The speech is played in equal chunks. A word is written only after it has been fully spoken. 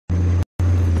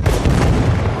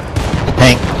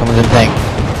Someone's in tank.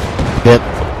 Dip.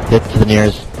 Dip to the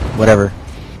nearest. Whatever.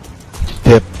 Just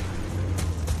dip.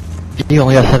 You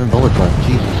only got 7 bullets left.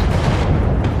 Jesus.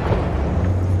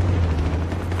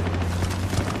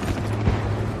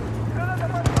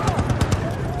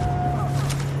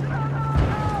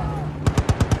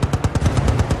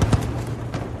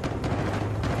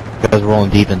 Guy's rolling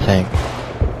deep in tank.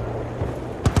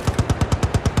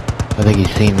 I think he's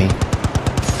seen me.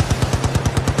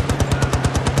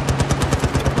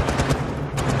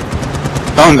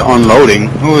 Someone's unloading.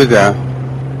 Who is that?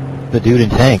 The dude in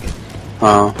tank.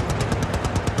 Oh.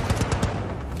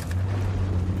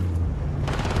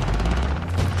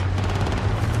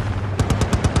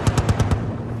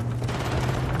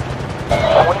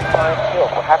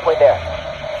 We're halfway there.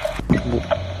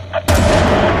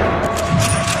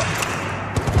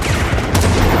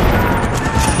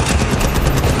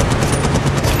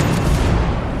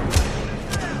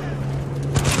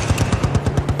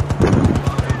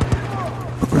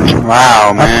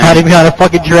 Wow, man. I'm hiding behind a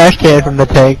fucking trash can from the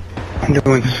tank. I'm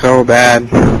doing so bad.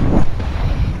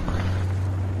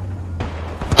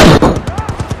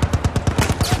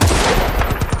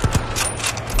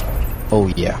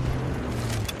 Oh yeah.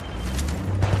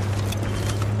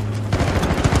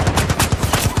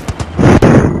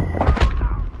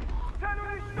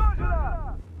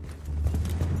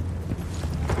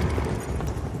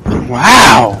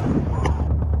 Wow!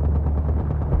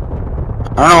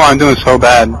 I don't know why I'm doing so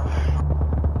bad.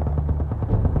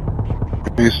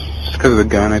 It's because of the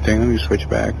gun, I think. Let me switch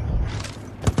back.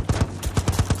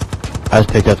 I just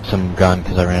picked up some gun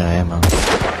because I ran out of ammo.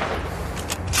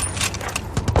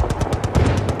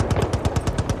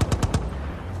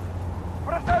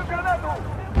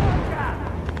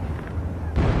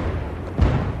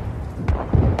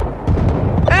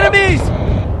 Enemies!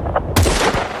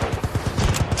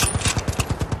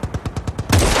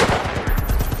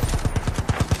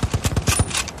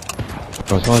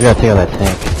 Bro, someone's gotta take out that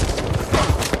tank.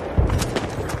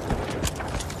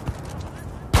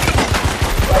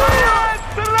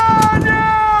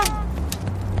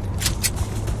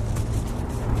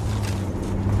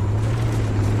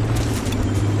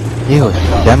 Ew,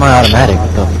 semi-automatic.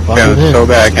 What the fuck Yeah, is it's this? so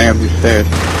bad, I can't up these stairs.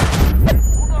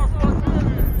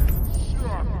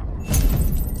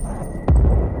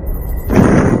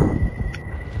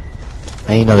 I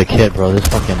ain't another kit, bro.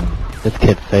 This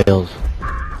kit fails.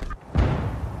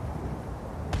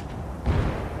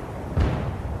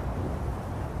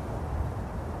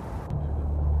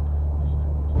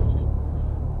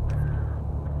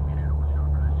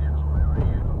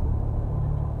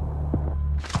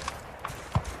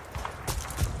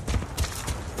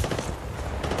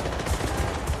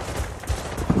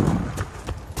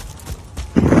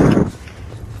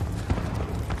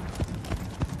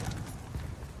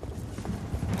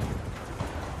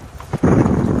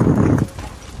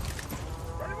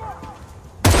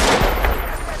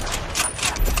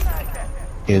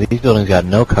 Yeah, these buildings got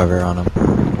no cover on them.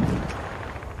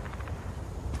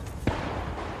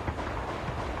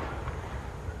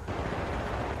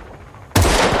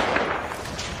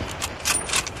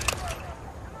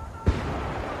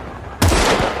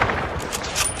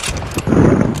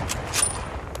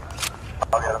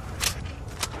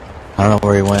 I don't know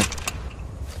where he went.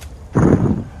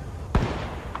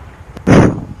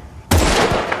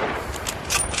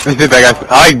 This is that guy.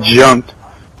 I jumped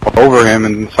over him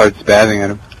and started spazzing at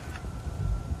him.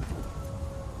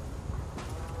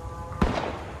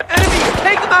 Enemies!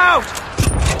 Take them out!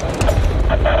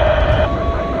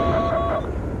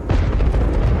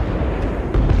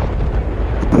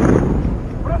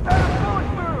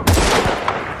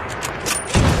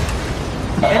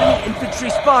 Enemy infantry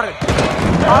spotted!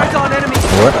 Eyes on enemy!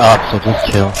 We're up, so just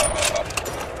chill.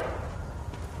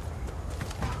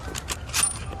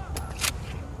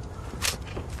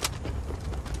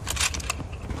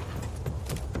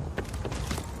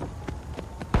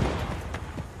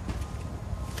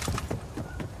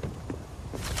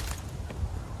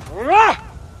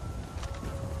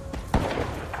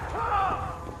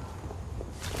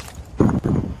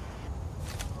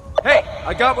 Hey,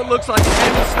 I got what looks like an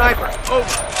enemy sniper.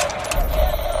 Over.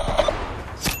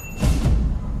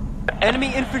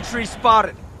 Enemy infantry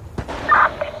spotted.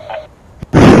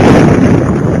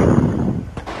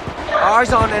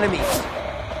 Eyes on enemies.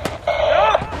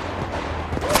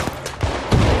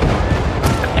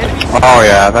 Enemies. Oh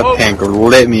yeah, that tank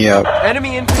lit me up.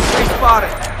 Enemy infantry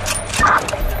spotted.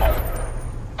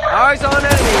 Eyes on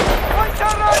enemies.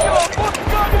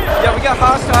 Yeah, we got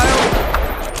hostiles.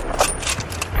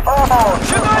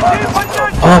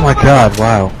 Oh my god,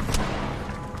 wow.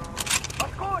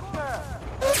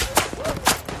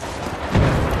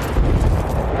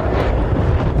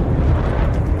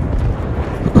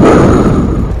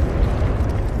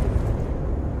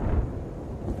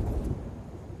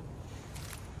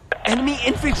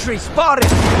 infantry spotted!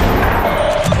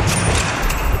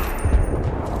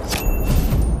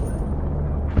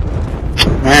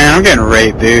 Man, I'm getting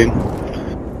raped, dude.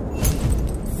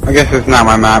 I guess it's not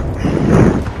my map.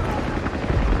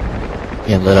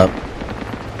 Getting lit up.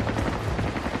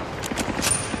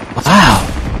 Wow!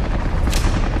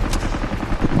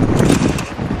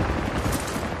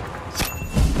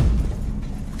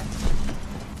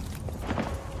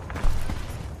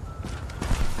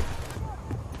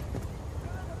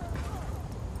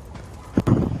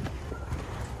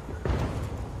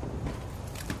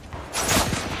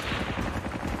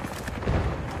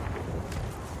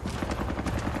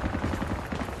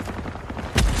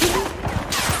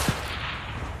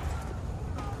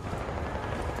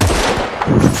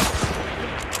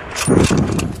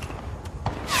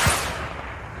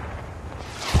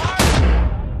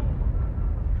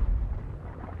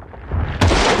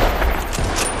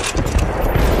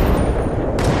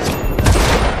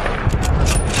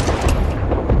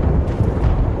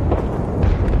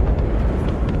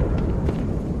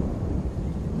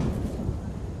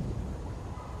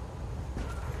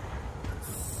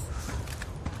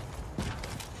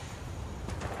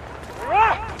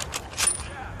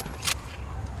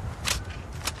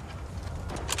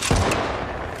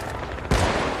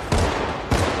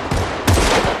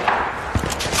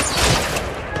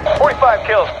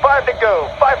 Kills, 5 to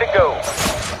go, 5 to go.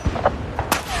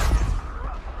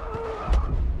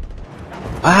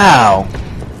 Wow!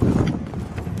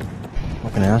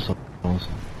 Fucking assholes.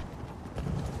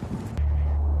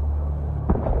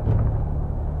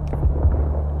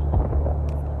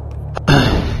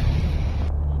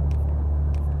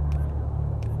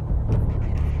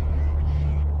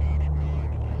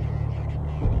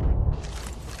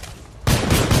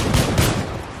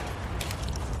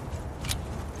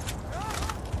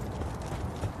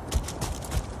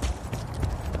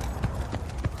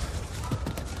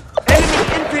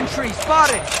 Infantry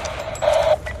spotted!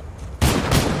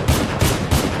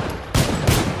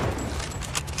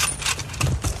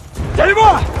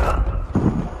 Deliver!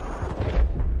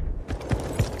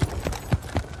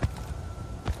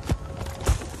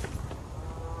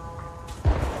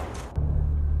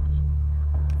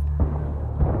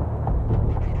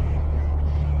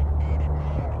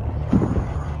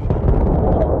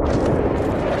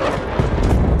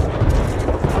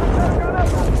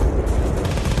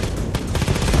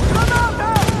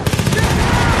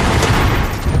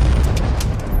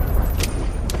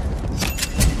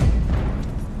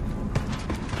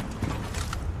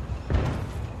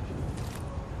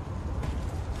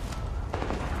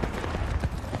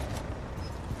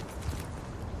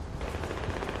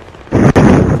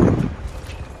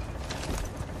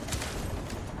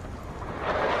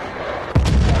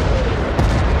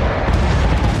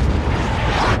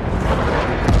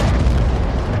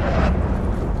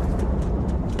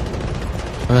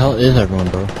 Where the hell is everyone,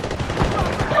 bro?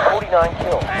 49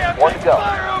 kills, 1 to go.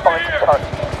 Find the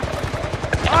target.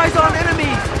 Eyes on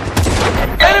enemies!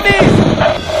 Enemies!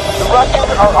 The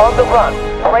Russians are on the run.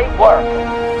 Great work.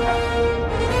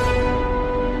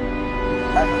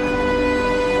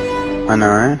 I know,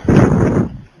 right?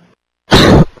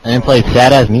 I didn't play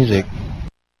sad ass music.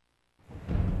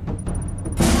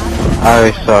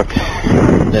 I suck.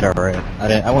 Did alright.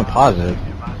 I went positive.